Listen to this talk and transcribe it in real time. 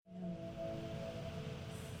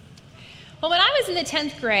Well, when I was in the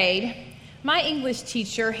 10th grade, my English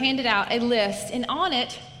teacher handed out a list, and on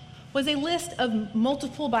it was a list of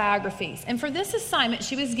multiple biographies. And for this assignment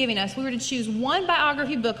she was giving us, we were to choose one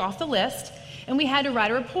biography book off the list, and we had to write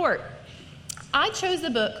a report. I chose the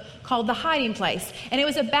book called The Hiding Place, and it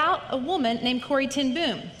was about a woman named Corrie ten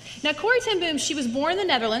Boom. Now, Corrie ten Boom, she was born in the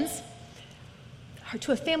Netherlands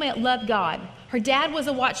to a family that loved God. Her dad was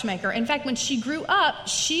a watchmaker. In fact, when she grew up,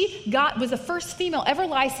 was the first female ever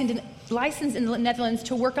licensed in the Netherlands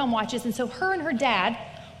to work on watches, and so her and her dad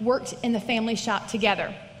worked in the family shop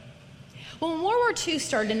together. Well, when World War II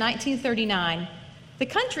started in 1939, the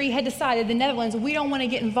country had decided, the Netherlands, we don't want to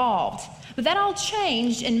get involved. But that all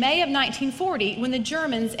changed in May of 1940 when the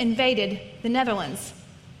Germans invaded the Netherlands.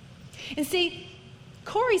 And see,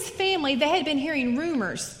 Corrie's family, they had been hearing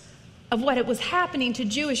rumors of what was happening to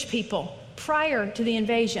Jewish people prior to the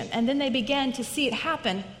invasion. And then they began to see it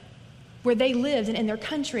happen where they lived and in their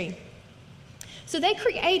country. So they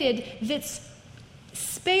created this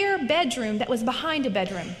spare bedroom that was behind a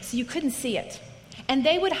bedroom, so you couldn't see it. And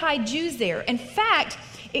they would hide Jews there. In fact,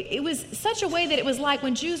 it was such a way that it was like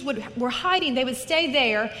when Jews were hiding, they would stay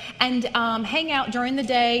there and hang out during the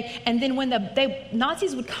day. And then when the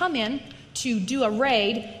Nazis would come in to do a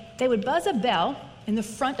raid, they would buzz a bell in the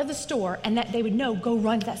front of the store, and that they would know, go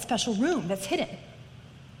run to that special room that's hidden.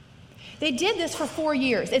 They did this for 4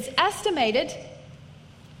 years. It's estimated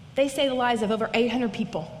they saved the lives of over 800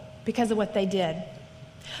 people because of what they did.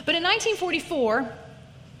 But in 1944,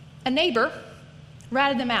 a neighbor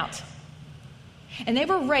ratted them out. And they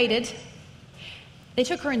were raided. They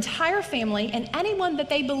took her entire family and anyone that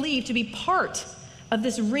they believed to be part of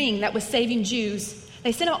this ring that was saving Jews,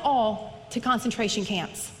 they sent them all to concentration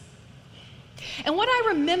camps. And what I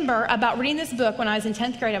remember about reading this book when I was in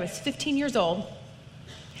 10th grade, I was 15 years old,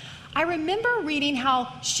 I remember reading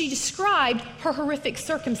how she described her horrific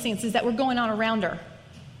circumstances that were going on around her.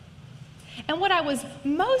 And what I was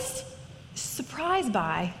most surprised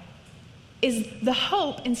by is the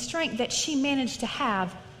hope and strength that she managed to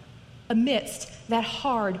have amidst that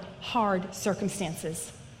hard circumstances.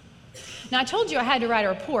 Now, I told you I had to write a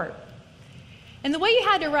report. And the way you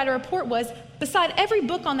had to write a report was, beside every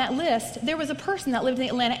book on that list, there was a person that lived in the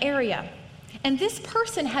Atlanta area. And this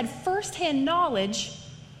person had firsthand knowledge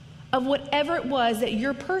of whatever it was that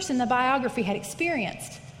your person, the biography, had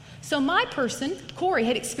experienced. So my person, Corrie,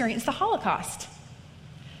 had experienced the Holocaust.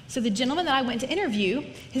 So the gentleman that I went to interview,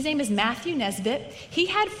 his name is Matthew Nesbitt, he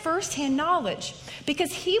had firsthand knowledge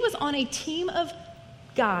because he was on a team of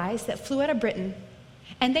guys that flew out of Britain,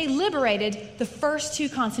 and they liberated the first 2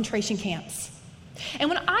 concentration camps. And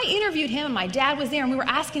when I interviewed him, and my dad was there, and we were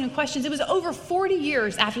asking him questions, it was over 40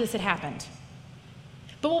 years after this had happened.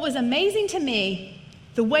 But what was amazing to me,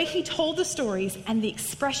 the way he told the stories and the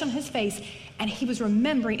expression on his face, and he was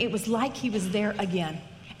remembering, it was like he was there again,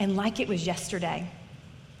 and like it was yesterday.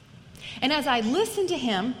 And as I listened to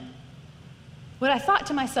him, what I thought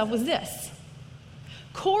to myself was this: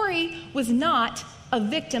 Corrie was not a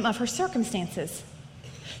victim of her circumstances.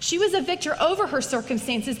 She was a victor over her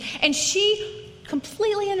circumstances, and she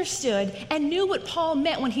completely understood and knew what Paul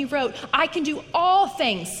meant when he wrote, I can do all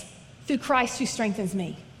things through Christ who strengthens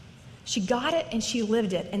me. She got it and she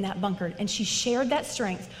lived it in that bunker, and she shared that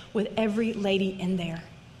strength with every lady in there.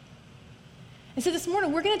 And so this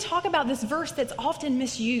morning we're going to talk about this verse that's often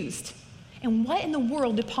misused. And what in the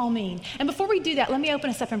world did Paul mean? And before we do that, let me open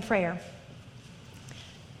us up in prayer.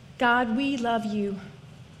 God, we love you.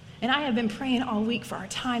 And I have been praying all week for our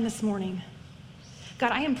time this morning.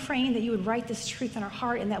 God, I am praying that you would write this truth in our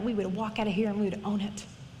heart and that we would walk out of here and we would own it.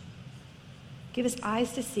 Give us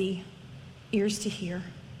eyes to see, ears to hear.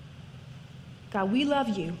 God, we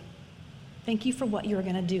love you. Thank you for what you're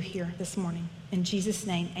going to do here this morning. In Jesus'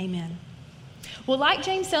 name, amen. Well, like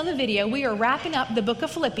James said in the video, we are wrapping up the book of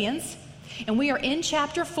Philippians, and we are in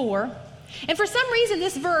chapter 4. And for some reason,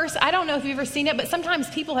 this verse, I don't know if you've ever seen it, but sometimes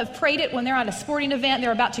people have prayed it when they're at a sporting event,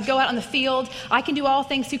 they're about to go out on the field. I can do all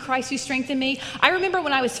things through Christ who strengthened me. I remember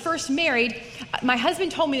when I was first married, my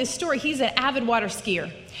husband told me this story. He's an avid water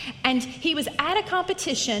skier. And he was at a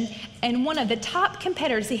competition, and one of the top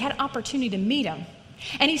competitors, he had an opportunity to meet him.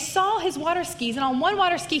 And he saw his water skis, and on one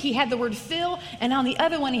water ski he had the word fill, and on the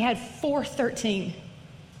other one he had 413.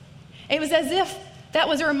 It was as if that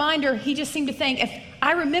was a reminder. He just seemed to think, if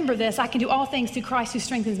I remember this, I can do all things through Christ who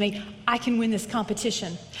strengthens me. I can win this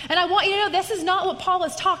competition. And I want you to know this is not what Paul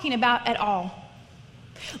is talking about at all.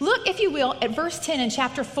 Look, if you will, at verse 10 in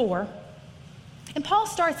chapter 4. And Paul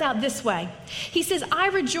starts out this way. He says, I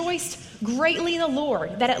rejoiced greatly in the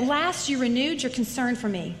Lord that at last you renewed your concern for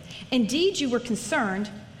me. Indeed, you were concerned,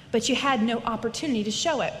 but you had no opportunity to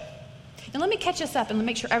show it. Now let me catch us up and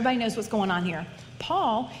make sure everybody knows what's going on here.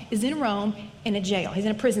 Paul is in Rome in a jail. He's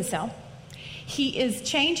in a prison cell. He is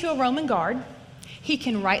chained to a Roman guard. He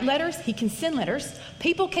can write letters. He can send letters.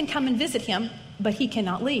 People can come and visit him, but he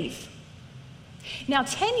cannot leave. Now,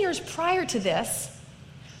 10 years prior to this,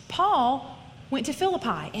 Paul went to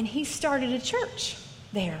Philippi, and he started a church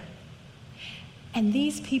there. And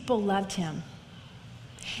these people loved him.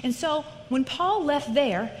 And so when Paul left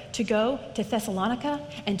there to go to Thessalonica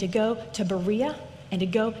and to go to Berea and to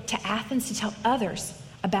go to Athens to tell others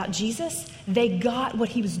about Jesus, they got what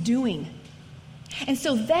he was doing. And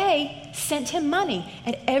so they sent him money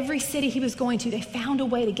at every city he was going to. They found a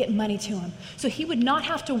way to get money to him. So he would not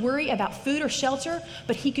have to worry about food or shelter,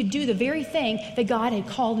 but he could do the very thing that God had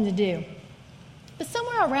called him to do. But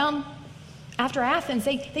somewhere around after Athens,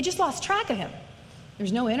 they just lost track of him. There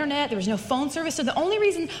was no internet, there was no phone service, so the only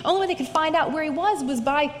way they could find out where he was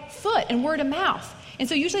by foot and word of mouth. And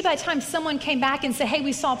so usually by the time someone came back and said, hey,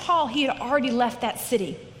 we saw Paul, he had already left that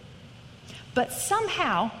city. But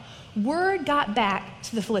somehow, word got back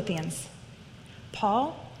to the Philippians.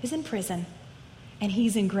 Paul is in prison, and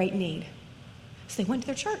he's in great need. So they went to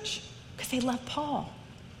their church because they loved Paul.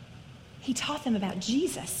 He taught them about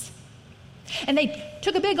Jesus. And they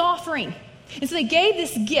took a big offering. And so they gave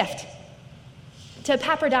this gift to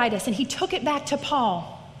Epaphroditus, and he took it back to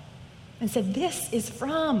Paul and said, this is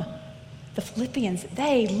from the Philippians.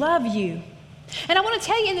 They love you. And I want to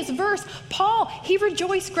tell you in this verse, Paul, he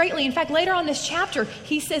rejoiced greatly. In fact, later on in this chapter,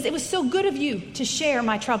 he says, it was so good of you to share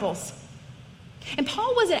my troubles. And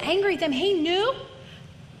Paul wasn't angry at them. He knew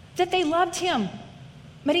that they loved him.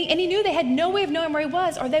 But he knew they had no way of knowing where he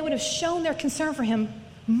was, or they would have shown their concern for him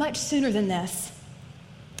much sooner than this.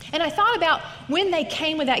 And I thought about when they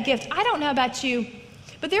came with that gift. I don't know about you,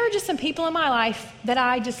 but there are just some people in my life that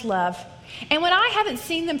I just love. And when I haven't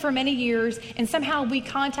seen them for many years and somehow we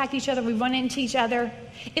contact each other, we run into each other,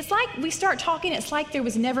 it's like we start talking, it's like there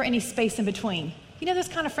was never any space in between. You know those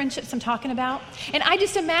kind of friendships I'm talking about? And I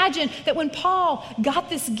just imagine that when Paul got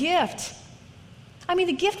this gift, I mean,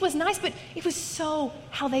 the gift was nice, but it was so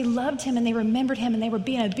how they loved him and they remembered him and they were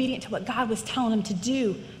being obedient to what God was telling them to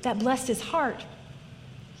do. That blessed his heart.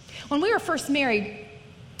 When we were first married,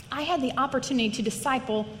 I had the opportunity to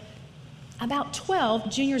disciple about 12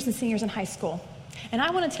 juniors and seniors in high school. And I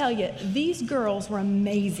want to tell you, these girls were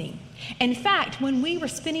amazing. In fact, when we were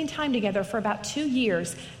spending time together for about 2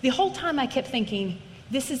 years, the whole time I kept thinking,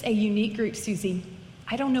 this is a unique group, Suzy.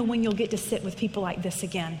 I don't know when you'll get to sit with people like this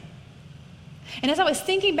again. And as I was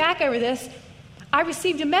thinking back over this, I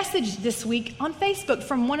received a message this week on Facebook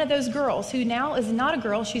from one of those girls who now is not a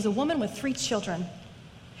girl, she's a woman with 3 children.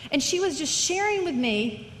 And she was just sharing with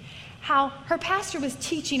me how her pastor was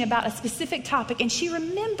teaching about a specific topic, and she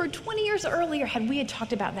remembered 20 years earlier we had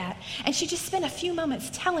talked about that. And she just spent a few moments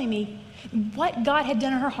telling me what God had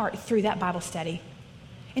done in her heart through that Bible study.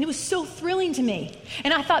 And it was so thrilling to me.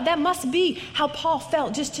 And I thought that must be how Paul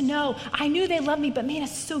felt, just to know, I knew they loved me, but man,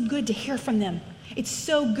 it's so good to hear from them. It's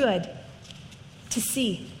so good to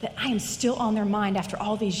see that I am still on their mind after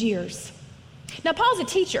all these years. Now, Paul's a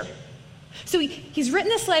teacher. So he's written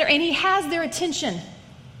this letter and he has their attention.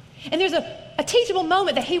 And there's a teachable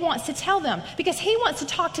moment that he wants to tell them because he wants to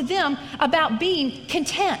talk to them about being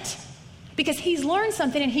content because he's learned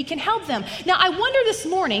something and he can help them. Now, I wonder this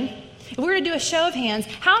morning, if we were to do a show of hands,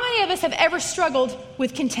 how many of us have ever struggled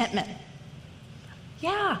with contentment?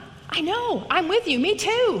 Yeah, I know. I'm with you. Me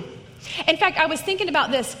too. In fact, I was thinking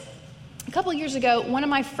about this. A couple of years ago, one of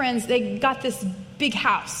my friends, they got this big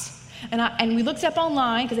house. And we looked up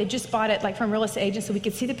online because they just bought it from real estate agents so we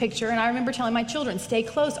could see the picture. And I remember telling my children, stay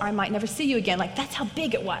close or I might never see you again. That's how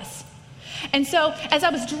big it was. And so as I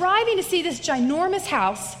was driving to see this ginormous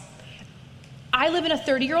house, I live in a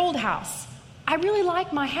 30-year-old house. I really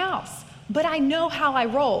like my house, but I know how I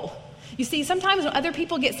roll. You see, sometimes when other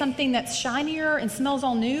people get something that's shinier and smells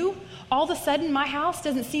all new, all of a sudden my house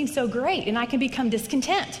doesn't seem so great and I can become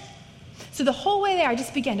discontent. So the whole way there, I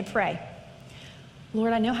just began to pray.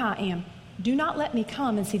 Lord, I know how I am. Do not let me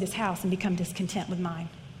come and see this house and become discontent with mine.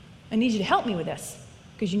 I need you to help me with this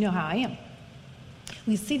because you know how I am.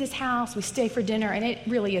 We see this house, we stay for dinner, and it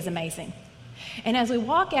really is amazing. And as we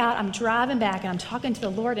walk out, I'm driving back and I'm talking to the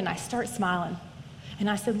Lord and I start smiling. And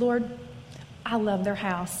I said, Lord, I love their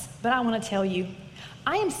house, but I want to tell you,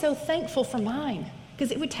 I am so thankful for mine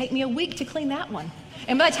because it would take me a week to clean that one.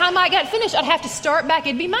 And by the time I got finished, I'd have to start back.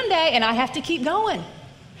 It'd be Monday and I'd have to keep going.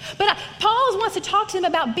 But Paul wants to talk to them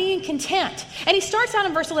about being content. And he starts out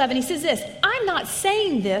in verse 11. He says this, I'm not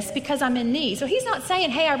saying this because I'm in need. So he's not saying,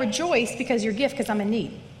 hey, I rejoice because your gift because I'm in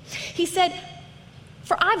need. He said,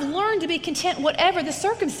 For I've learned to be content whatever the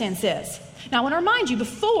circumstance is. Now, I want to remind you,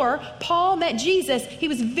 before Paul met Jesus, he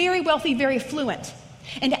was very wealthy, very affluent.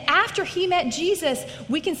 And after he met Jesus,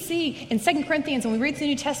 we can see in 2 Corinthians, when we read the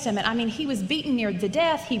New Testament, I mean, he was beaten near to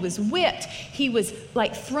death. He was whipped. He was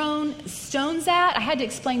like thrown stones at. I had to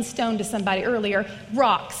explain stone to somebody earlier.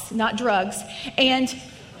 Rocks, not drugs. And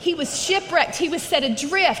he was shipwrecked. He was set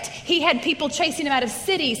adrift. He had people chasing him out of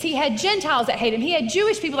cities. He had Gentiles that hated him. He had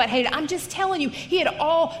Jewish people that hated him. I'm just telling you, he had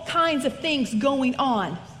all kinds of things going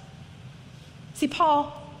on. See,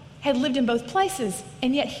 Paul had lived in both places,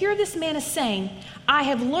 and yet here this man is saying, I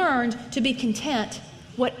have learned to be content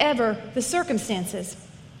whatever the circumstances.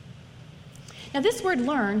 Now, this word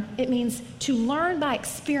learn, it means to learn by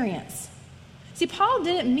experience. See, Paul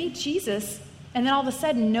didn't meet Jesus and then all of a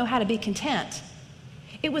sudden know how to be content.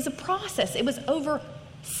 It was a process. It was over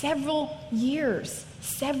several years,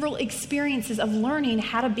 several experiences of learning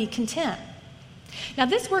how to be content. Now,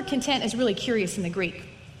 this word content is really curious in the Greek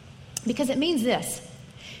because it means this.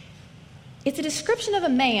 It's a description of a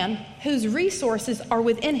man whose resources are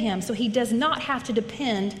within him, so he does not have to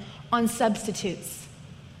depend on substitutes.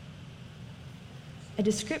 A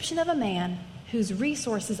description of a man whose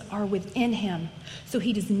resources are within him, so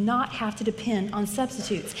he does not have to depend on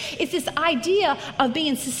substitutes. It's this idea of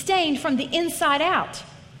being sustained from the inside out.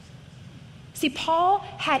 See, Paul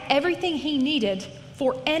had everything he needed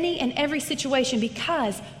for any and every situation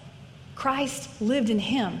because Christ lived in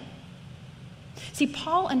him. See,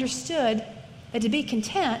 Paul understood that to be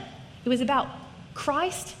content, it was about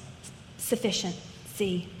Christ's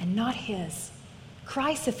sufficiency and not his.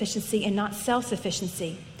 Christ's sufficiency and not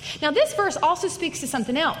self-sufficiency. Now, this verse also speaks to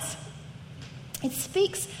something else. It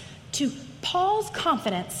speaks to Paul's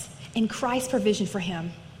confidence in Christ's provision for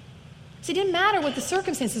him. So it didn't matter what the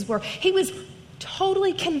circumstances were. He was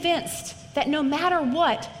totally convinced that no matter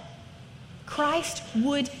what, Christ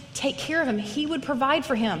would take care of him. He would provide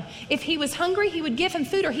for him. If he was hungry, he would give him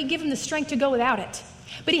food, or he'd give him the strength to go without it.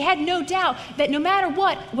 But he had no doubt that no matter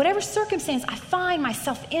what, whatever circumstance I find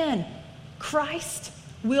myself in, Christ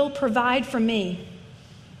will provide for me.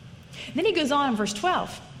 Then he goes on in verse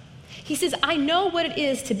 12. He says, I know what it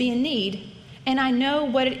is to be in need, and I know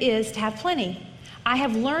what it is to have plenty. I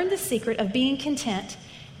have learned the secret of being content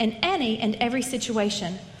in any and every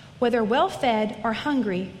situation, whether well-fed or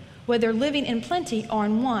hungry, whether living in plenty or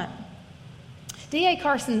in want. D.A.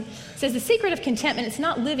 Carson says the secret of contentment is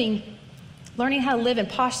not learning how to live in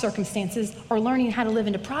posh circumstances or learning how to live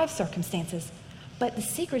in deprived circumstances, but the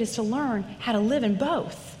secret is to learn how to live in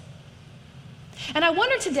both. And I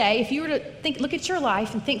wonder today, if you were to look at your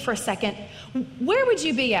life and think for a second, where would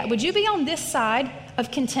you be at? Would you be on this side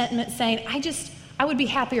of contentment saying, I would be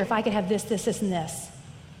happier if I could have this, this, this, and this?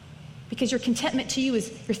 Because your contentment to you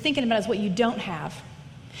is, you're thinking about is what you don't have.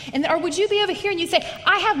 Or would you be over here and you say,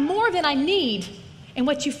 I have more than I need. And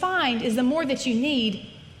what you find is the more that you need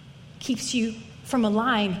keeps you from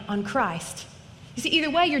relying on Christ. You see, either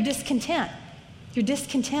way, you're discontent. You're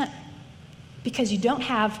discontent because you don't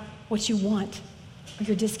have what you want. Or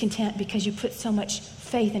you're discontent because you put so much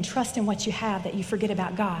faith and trust in what you have that you forget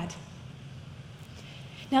about God.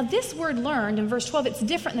 Now, this word learned in verse 12, it's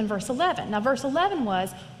different than verse 11. Now, verse 11 was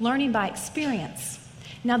learning by experience.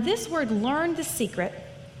 Now, this word learned the secret,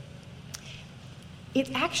 it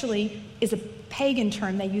actually is a pagan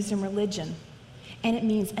term they used in religion, and it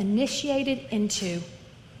means initiated into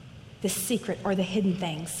the secret or the hidden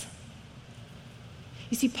things.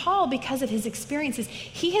 You see, Paul, because of his experiences,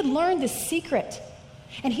 he had learned this secret,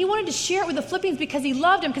 and he wanted to share it with the Philippians because he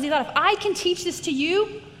loved them, because he thought, if I can teach this to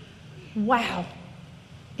you, wow,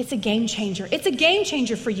 it's a game changer. It's a game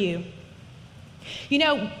changer for you. You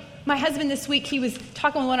know, my husband this week, he was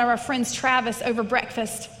talking with one of our friends, Travis, over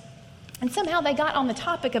breakfast, and somehow they got on the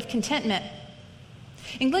topic of contentment.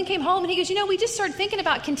 And Glenn came home and he goes, we just started thinking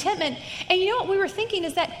about contentment. And you know what we were thinking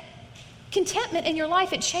is that contentment in your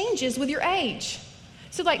life, it changes with your age.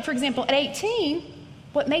 So like, for example, at 18,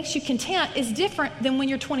 what makes you content is different than when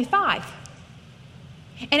you're 25.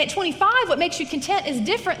 And at 25, what makes you content is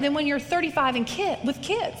different than when you're 35 and with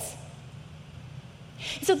kids.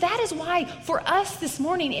 So that is why for us this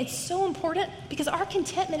morning, it's so important because our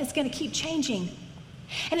contentment is going to keep changing.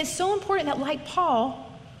 And it's so important that, like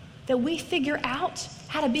Paul, that we figure out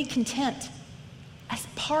how to be content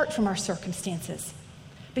apart from our circumstances.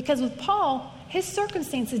 Because with Paul, his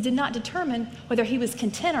circumstances did not determine whether he was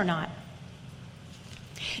content or not.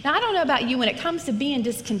 Now, I don't know about you, when it comes to being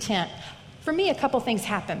discontent, for me, a couple things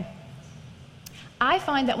happen. I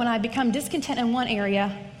find that when I become discontent in one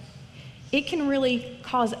area, it can really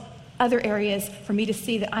cause other areas for me to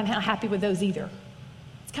see that I'm not happy with those either.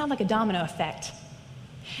 It's kind of like a domino effect.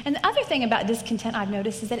 And the other thing about discontent I've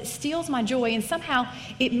noticed is that it steals my joy, and somehow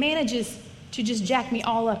it manages to just jack me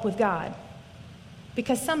all up with God.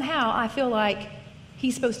 Because somehow I feel like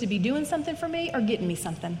he's supposed to be doing something for me or getting me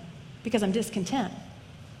something because I'm discontent.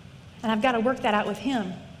 And I've got to work that out with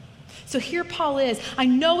him. So here Paul is. I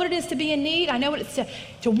know what it is to be in need. I know what it's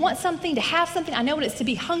to want something, to have something. I know what it's to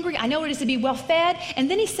be hungry. I know what it is to be well fed. And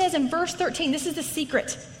then he says in verse 13, this is the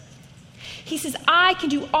secret. He says, I can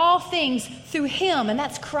do all things through him, and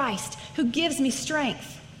that's Christ, who gives me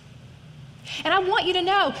strength. And I want you to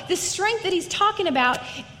know, the strength that he's talking about,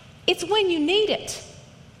 it's when you need it.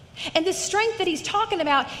 And the strength that he's talking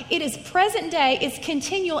about, it is present day, it's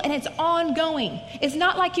continual, and it's ongoing. It's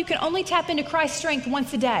not like you can only tap into Christ's strength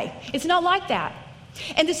once a day. It's not like that.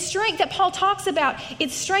 And the strength that Paul talks about,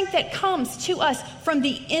 it's strength that comes to us from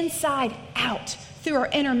the inside out, through our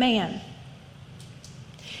inner man.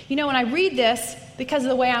 You know, when I read this, because of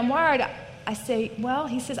the way I'm wired, I say, well,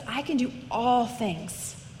 he says, I can do all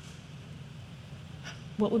things.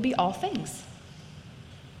 What would be all things?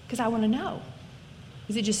 Because I want to know.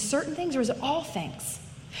 Is it just certain things, or is it all things?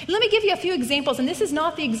 And let me give you a few examples, and this is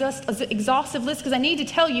not the exhaustive list, because I need to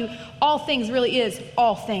tell you all things really is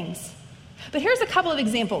all things. But here's a couple of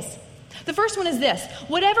examples. The first one is this.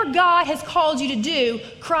 Whatever God has called you to do,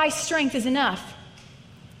 Christ's strength is enough.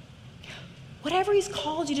 Whatever he's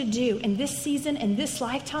called you to do in this season, in this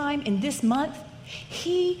lifetime, in this month,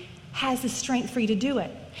 he has the strength for you to do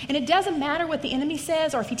it. And it doesn't matter what the enemy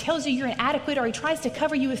says, or if he tells you you're inadequate, or he tries to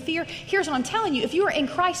cover you with fear. Here's what I'm telling you. If you are in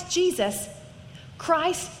Christ Jesus,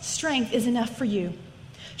 Christ's strength is enough for you.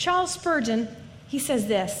 Charles Spurgeon, he says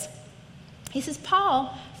this. He says,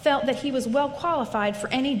 Paul felt that he was well qualified for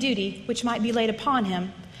any duty which might be laid upon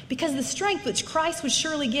him, because of the strength which Christ would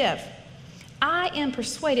surely give. I am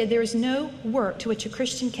persuaded there is no work to which a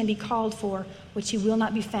Christian can be called for which he will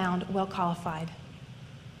not be found well qualified.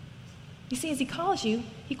 You see, as he calls you,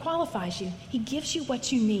 he qualifies you. He gives you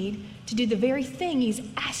what you need to do the very thing he's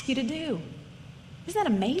asked you to do. Isn't that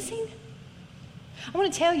amazing? I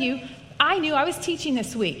want to tell you, I knew I was teaching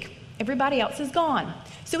this week. Everybody else is gone.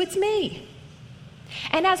 So it's me.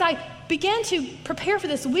 And as I began to prepare for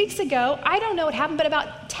this weeks ago, I don't know what happened, but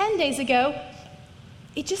about 10 days ago,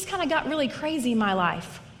 it just kind of got really crazy in my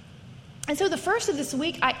life. And so the first of this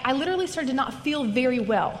week, I literally started to not feel very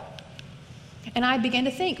well. And I began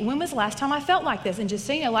to think, when was the last time I felt like this? And just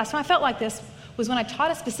so you know, last time I felt like this was when I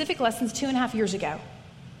taught a specific lessons 2.5 years ago.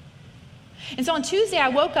 And so on Tuesday, I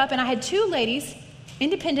woke up and I had 2 ladies,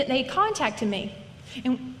 independent, they had contacted me.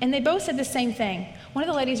 And they both said the same thing. One of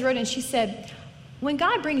the ladies wrote in, she said, when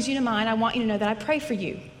God brings you to mind, I want you to know that I pray for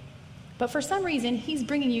you. But for some reason, he's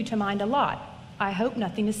bringing you to mind a lot. I hope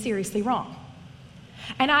nothing is seriously wrong.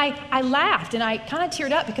 And I laughed and I kind of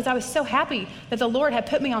teared up because I was so happy that the Lord had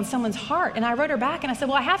put me on someone's heart. And I wrote her back and I said,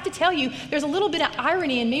 well, I have to tell you, there's a little bit of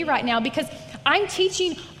irony in me right now because I'm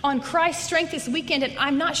teaching on Christ's strength this weekend and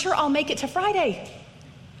I'm not sure I'll make it to Friday.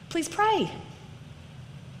 Please pray.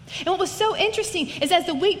 And what was so interesting is as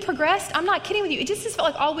the week progressed, I'm not kidding with you, it just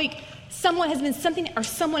felt like all week someone has been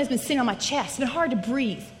sitting on my chest. It's been hard to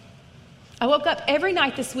breathe. I woke up every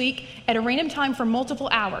night this week at a random time for multiple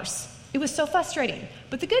hours. It was so frustrating.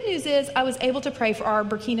 But the good news is I was able to pray for our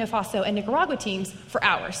Burkina Faso and Nicaragua teams for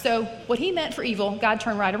hours. So what he meant for evil, God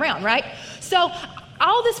turned right around, right? So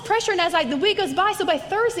all this pressure, and as the week goes by, so by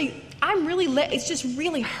Thursday, I'm really it just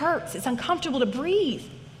really hurts. It's uncomfortable to breathe.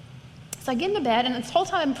 So I get into bed, and this whole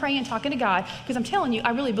time I'm praying and talking to God, because I'm telling you,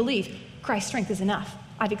 I really believe Christ's strength is enough.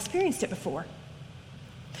 I've experienced it before.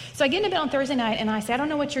 So I get into bed on Thursday night, and I say, I don't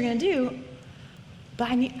know what you're going to do, but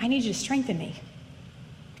I need you to strengthen me.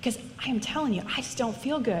 Because I am telling you, I just don't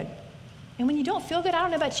feel good. And when you don't feel good, I don't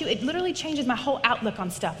know about you, it literally changes my whole outlook on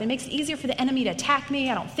stuff. It makes it easier for the enemy to attack me.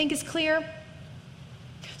 I don't think it's clear.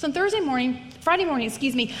 So on Friday morning,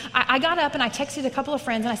 I got up and I texted a couple of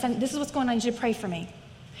friends and I said, this is what's going on, I need you to pray for me.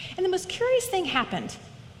 And the most curious thing happened.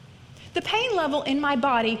 The pain level in my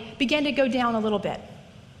body began to go down a little bit.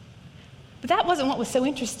 But that wasn't what was so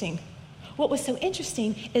interesting. What was so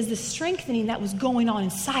interesting is the strengthening that was going on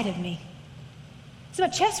inside of me. So my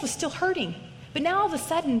chest was still hurting. But now all of a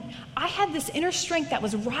sudden, I had this inner strength that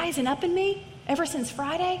was rising up in me ever since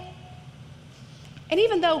Friday. And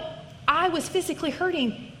even though I was physically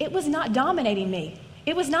hurting, it was not dominating me.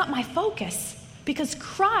 It was not my focus. Because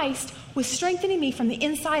Christ was strengthening me from the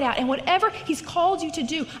inside out. And whatever he's called you to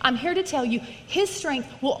do, I'm here to tell you, his strength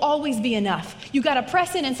will always be enough. You got to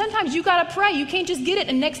press in. And sometimes you got to pray. You can't just get it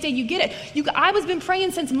and next day you get it. I was been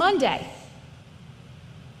praying since Monday.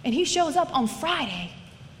 And he shows up on Friday.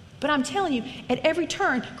 But I'm telling you, at every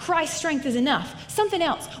turn, Christ's strength is enough. Something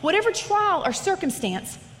else, whatever trial or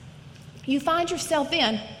circumstance, you find yourself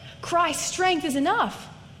in, Christ's strength is enough.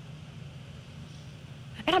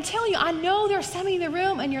 And I'm telling you, I know there's somebody in the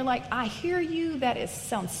room and you're like, I hear you,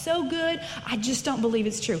 sounds so good, I just don't believe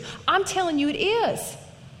it's true. I'm telling you it is.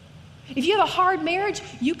 If you have a hard marriage,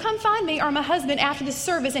 you come find me or my husband after the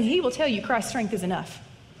service and he will tell you Christ's strength is enough.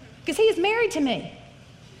 Because he is married to me.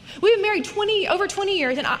 We've been married over 20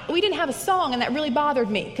 years and we didn't have a song, and that really bothered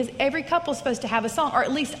me because every couple is supposed to have a song, or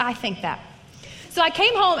at least I think that. So I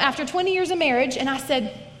came home after 20 years of marriage and I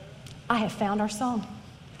said, I have found our song.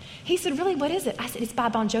 He said, really, what is it? I said, it's by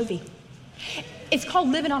Bon Jovi. It's called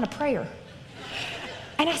Living on a Prayer.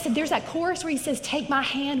 And I said, there's that chorus where he says, take my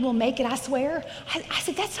hand, we'll make it, I swear. I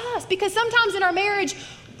said, that's us. Because sometimes in our marriage,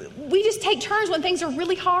 we just take turns when things are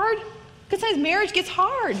really hard. Because sometimes marriage gets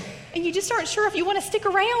hard. And you just aren't sure if you want to stick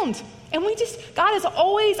around. And God has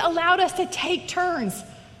always allowed us to take turns.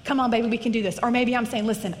 Come on, baby, we can do this. Or maybe I'm saying,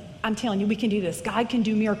 listen, I'm telling you, we can do this. God can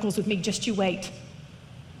do miracles with me, just you wait.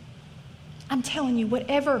 I'm telling you,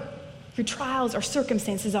 whatever your trials or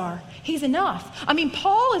circumstances are, he's enough. I mean,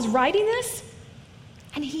 Paul is writing this,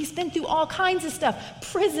 and he's been through all kinds of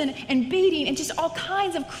stuff, prison and beating and just all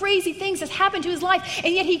kinds of crazy things that's happened to his life.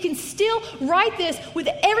 And yet he can still write this with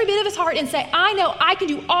every bit of his heart and say, I know I can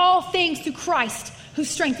do all things through Christ who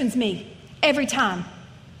strengthens me every time.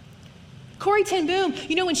 Corrie ten Boom,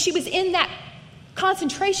 when she was in that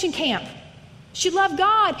concentration camp, she loved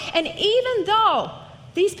God. And even though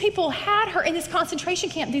these people had her in this concentration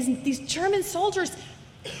camp, these German soldiers,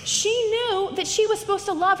 she knew that she was supposed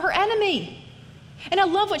to love her enemy. And I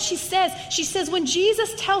love what she says. She says, when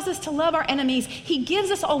Jesus tells us to love our enemies, he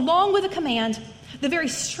gives us, along with a command, the very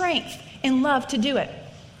strength and love to do it.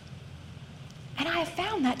 And I have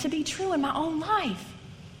found that to be true in my own life.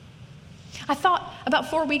 I thought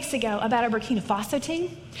about 4 weeks ago about our Burkina Faso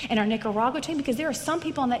team and our Nicaragua team, because there are some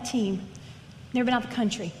people on that team never been out of the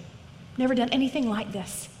country, never done anything like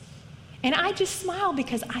this. And I just smiled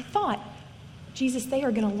because I thought, Jesus, they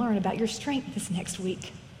are going to learn about your strength this next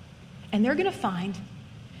week. And they're going to find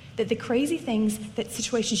that the crazy things, that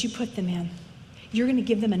situations you put them in, you're going to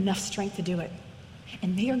give them enough strength to do it.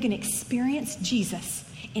 And they are going to experience Jesus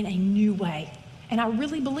in a new way. And I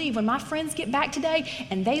really believe when my friends get back today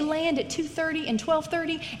and they land at 2:30 and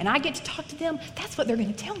 12:30 and I get to talk to them, that's what they're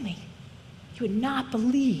going to tell me. You would not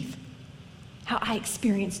believe how I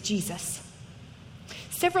experienced Jesus.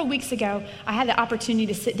 Several weeks ago, I had the opportunity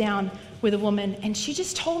to sit down with a woman, and she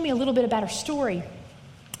just told me a little bit about her story.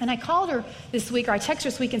 And I called her this week, or I texted her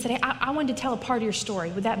this week and said, hey, I wanted to tell a part of your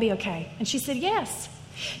story. Would that be okay? And she said, yes.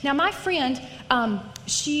 Now, my friend,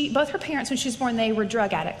 both her parents, when she was born, they were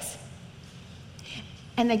drug addicts.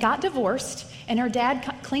 And they got divorced, and her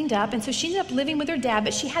dad cleaned up, and so she ended up living with her dad,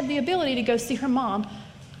 but she had the ability to go see her mom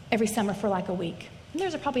every summer for like a week. And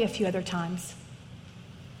there's probably a few other times.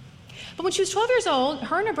 But when she was 12 years old,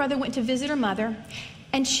 her and her brother went to visit her mother,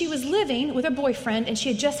 and she was living with her boyfriend, and she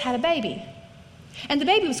had just had a baby. And the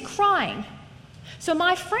baby was crying. So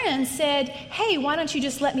my friend said, hey, why don't you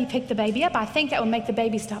just let me pick the baby up? I think that would make the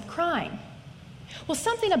baby stop crying. Well,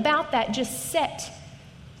 something about that just set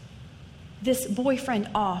this boyfriend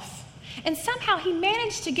off. And somehow he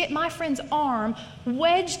managed to get my friend's arm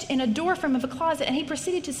wedged in a door frame of a closet, and he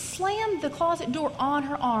proceeded to slam the closet door on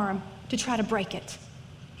her arm to try to break it.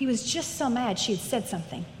 He was just so mad she had said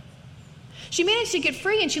something. She managed to get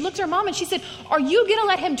free, and she looked at her mom and she said, are you going to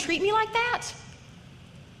let him treat me like that?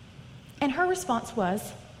 And her response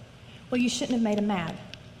was, well, you shouldn't have made him mad.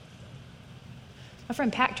 My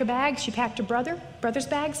friend packed her bags. She packed her brother's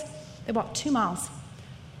bags. They walked 2 miles.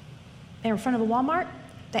 They were in front of a Walmart.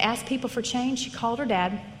 They asked people for change. She called her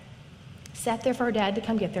dad, sat there for her dad to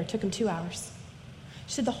come get there. It took him 2 hours.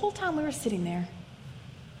 She said, the whole time we were sitting there,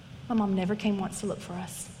 my mom never came once to look for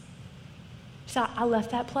us. She said, I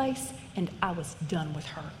left that place and I was done with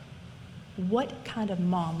her. What kind of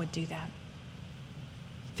mom would do that?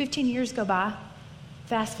 15 years go by,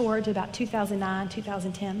 fast forward to about 2009,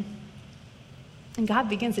 2010, and God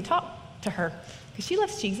begins to talk to her because she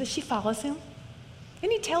loves Jesus, she follows him,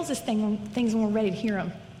 and he tells us things when we're ready to hear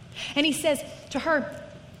him. And he says to her,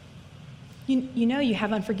 you know you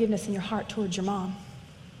have unforgiveness in your heart towards your mom.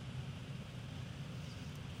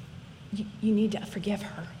 You need to forgive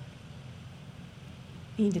her.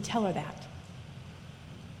 You need to tell her that.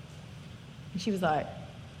 And she was like,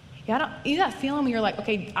 yeah, you know that feeling when you're like,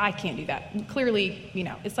 okay, I can't do that. Clearly,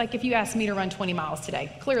 it's like if you asked me to run 20 miles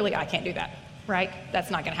today, clearly I can't do that, right?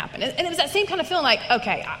 That's not going to happen. And it was that same kind of feeling like,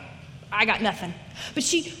 okay, I got nothing. But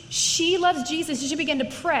she loves Jesus, and she began to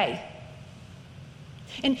pray.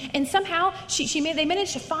 And somehow they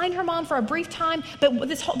managed to find her mom for a brief time, but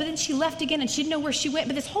then she left again, and she didn't know where she went.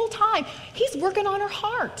 But this whole time, he's working on her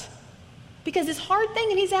heart. Because this hard thing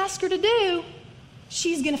that he's asked her to do,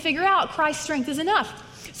 she's going to figure out Christ's strength is enough.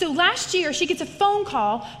 So last year, she gets a phone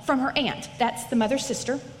call from her aunt. That's the mother's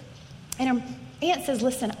sister. And her aunt says,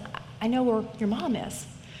 listen, I know where your mom is.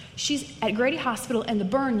 She's at Grady Hospital in the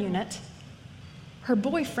burn unit. Her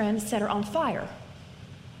boyfriend set her on fire.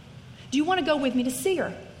 Do you want to go with me to see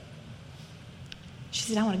her? She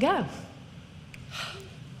said, I want to go.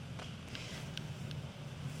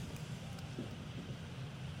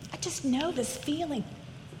 I just know this feeling.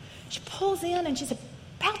 She pulls in and she's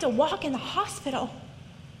about to walk in the hospital.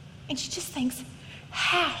 And she just thinks,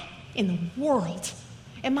 how in the world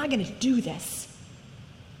am I going to do this?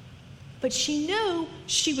 But she knew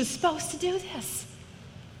she was supposed to do this.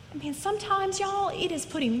 I mean, sometimes, y'all, it is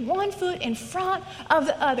putting one foot in front of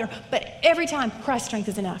the other. But every time, Christ's strength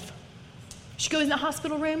is enough. She goes in the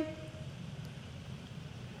hospital room.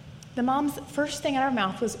 The mom's first thing out of her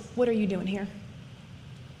mouth was, what are you doing here?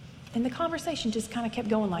 And the conversation just kind of kept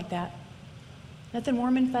going like that. Nothing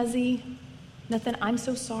warm and fuzzy. Nothing, I'm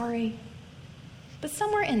so sorry. But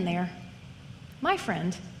somewhere in there, my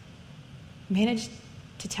friend managed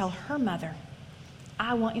to tell her mother,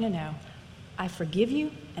 I want you to know, I forgive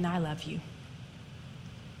you and I love you.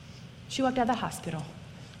 She walked out of the hospital.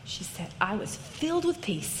 She said, I was filled with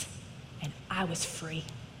peace and I was free.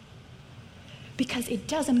 Because it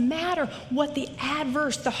doesn't matter what the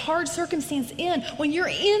adverse, the hard circumstance in. When you're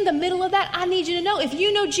in the middle of that, I need you to know, if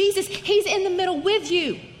you know Jesus, he's in the middle with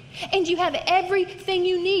you. And you have everything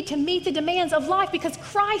you need to meet the demands of life because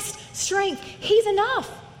Christ's strength, he's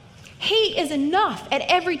enough. He is enough at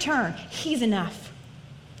every turn. He's enough.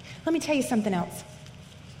 Let me tell you something else.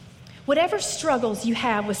 Whatever struggles you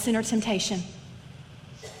have with sin or temptation,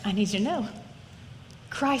 I need you to know,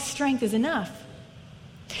 Christ's strength is enough.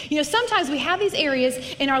 You know, sometimes we have these areas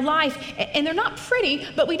in our life, and they're not pretty,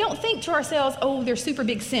 but we don't think to ourselves, oh, they're super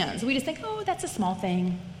big sins. We just think, oh, that's a small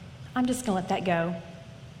thing. I'm just going to let that go.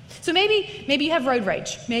 So maybe you have road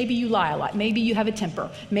rage. Maybe you lie a lot. Maybe you have a temper.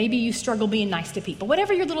 Maybe you struggle being nice to people.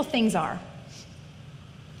 Whatever your little things are.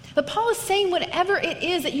 But Paul is saying whatever it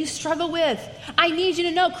is that you struggle with, I need you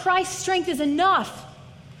to know Christ's strength is enough.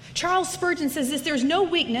 Charles Spurgeon says this, there's no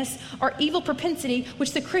weakness or evil propensity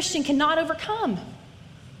which the Christian cannot overcome.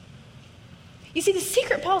 You see, the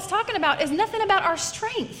secret Paul's talking about is nothing about our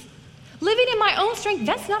strength. Living in my own strength,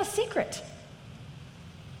 that's not a secret.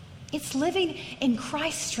 It's living in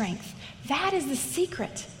Christ's strength. That is the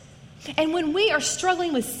secret. And when we are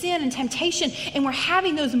struggling with sin and temptation and we're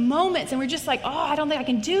having those moments and we're just like, oh, I don't think I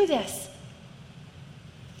can do this.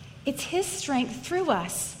 It's his strength through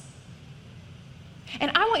us. And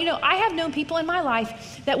I want you to know, I have known people in my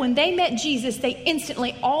life that when they met Jesus, they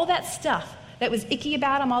instantly, all that stuff that was icky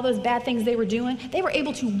about them, all those bad things they were doing, they were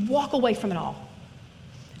able to walk away from it all.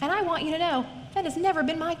 And I want you to know, that has never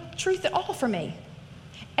been my truth at all for me.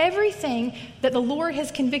 Everything that the Lord has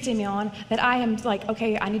convicted me on, that I am like,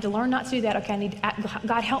 okay, I need to learn not to do that. Okay,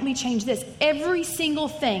 God, help me change this. Every single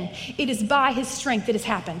thing, it is by his strength that has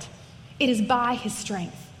happened. It is by his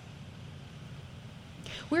strength.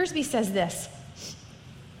 Wiersbe says this.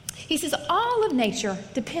 He says, all of nature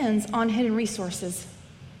depends on hidden resources.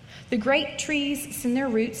 The great trees send their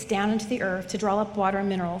roots down into the earth to draw up water and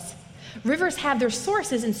minerals. Rivers have their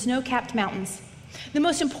sources in snow-capped mountains. The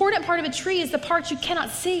most important part of a tree is the part you cannot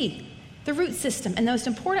see, the root system. And the most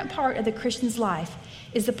important part of the Christian's life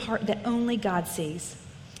is the part that only God sees.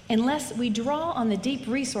 Unless we draw on the deep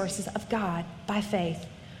resources of God by faith,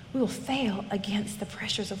 we will fail against the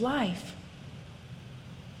pressures of life.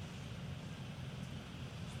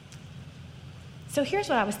 So here's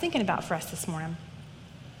what I was thinking about for us this morning.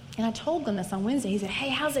 And I told Glenn this on Wednesday. He said, hey,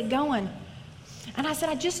 how's it going? And I said,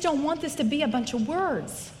 I just don't want this to be a bunch of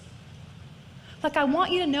words. Like, I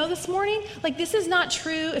want you to know this morning, like, this is not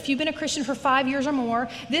true if you've been a Christian for 5 years or more.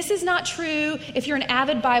 This is not true if you're an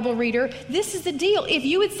avid Bible reader. This is the deal. If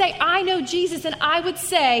you would say, I know Jesus, then I would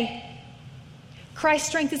say, Christ's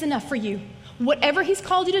strength is enough for you. Whatever he's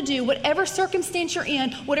called you to do, whatever circumstance you're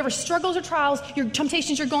in, whatever struggles or trials, your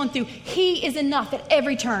temptations you're going through, he is enough at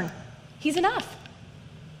every turn. He's enough.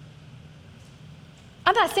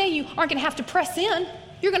 I'm not saying you aren't going to have to press in.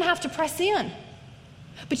 You're going to have to press in.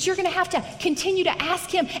 But you're going to have to continue to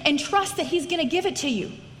ask him and trust that he's going to give it to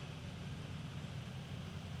you.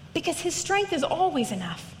 Because his strength is always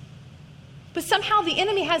enough. But somehow the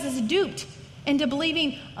enemy has us duped into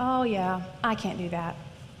believing, oh yeah, I can't do that.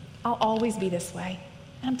 I'll always be this way.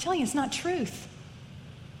 And I'm telling you, it's not truth.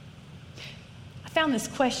 I found this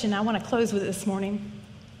question. I want to close with it this morning.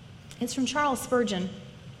 It's from Charles Spurgeon.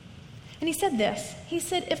 And he said this. He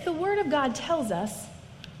said, if the Word of God tells us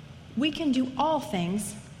we can do all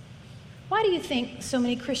things, Why do you think so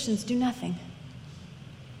many Christians do nothing?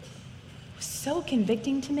 It was so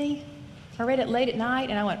convicting to me. I read it late at night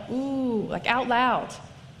and I went, ooh, like out loud.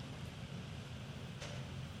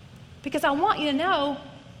 Because I want you to know,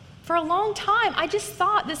 for a long time, I just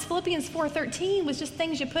thought this Philippians 4:13 was just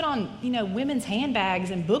things you put on, women's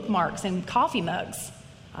handbags and bookmarks and coffee mugs.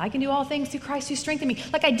 I can do all things through Christ who strengthens me.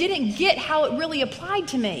 Like I didn't get how it really applied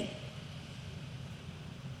to me.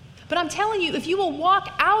 But I'm telling you, if you will walk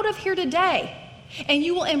out of here today and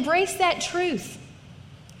you will embrace that truth,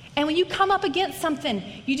 and when you come up against something,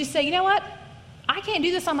 you just say, you know what? I can't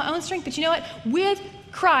do this on my own strength, but you know what? With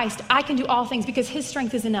Christ, I can do all things because his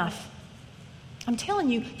strength is enough. I'm telling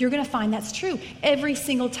you, you're going to find that's true every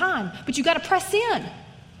single time. But you got to press in.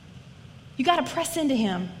 You got to press into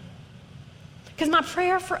him. Because my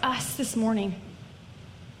prayer for us this morning,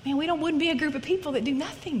 man, we wouldn't be a group of people that do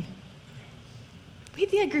nothing. We'd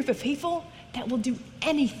be a group of people that will do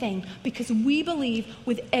anything because we believe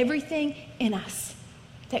with everything in us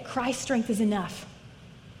that Christ's strength is enough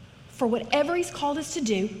for whatever he's called us to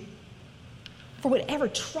do, for whatever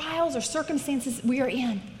trials or circumstances we are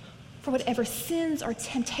in, for whatever sins or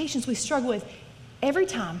temptations we struggle with. Every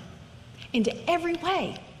time, into every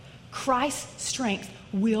way, Christ's strength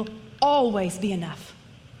will always be enough.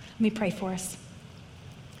 Let me pray for us.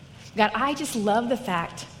 God, I just love the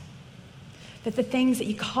fact that the things that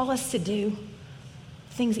you call us to do,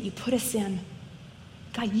 things that you put us in,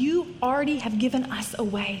 God, you already have given us a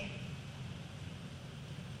way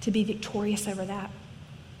to be victorious over that.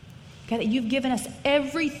 God, that you've given us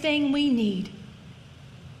everything we need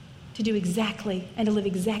to do exactly and to live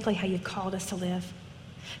exactly how you've called us to live.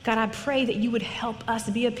 God, I pray that you would help us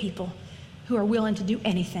be a people who are willing to do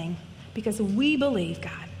anything because we believe,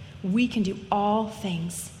 God, we can do all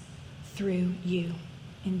things through you.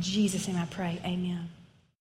 In Jesus' name I pray, amen.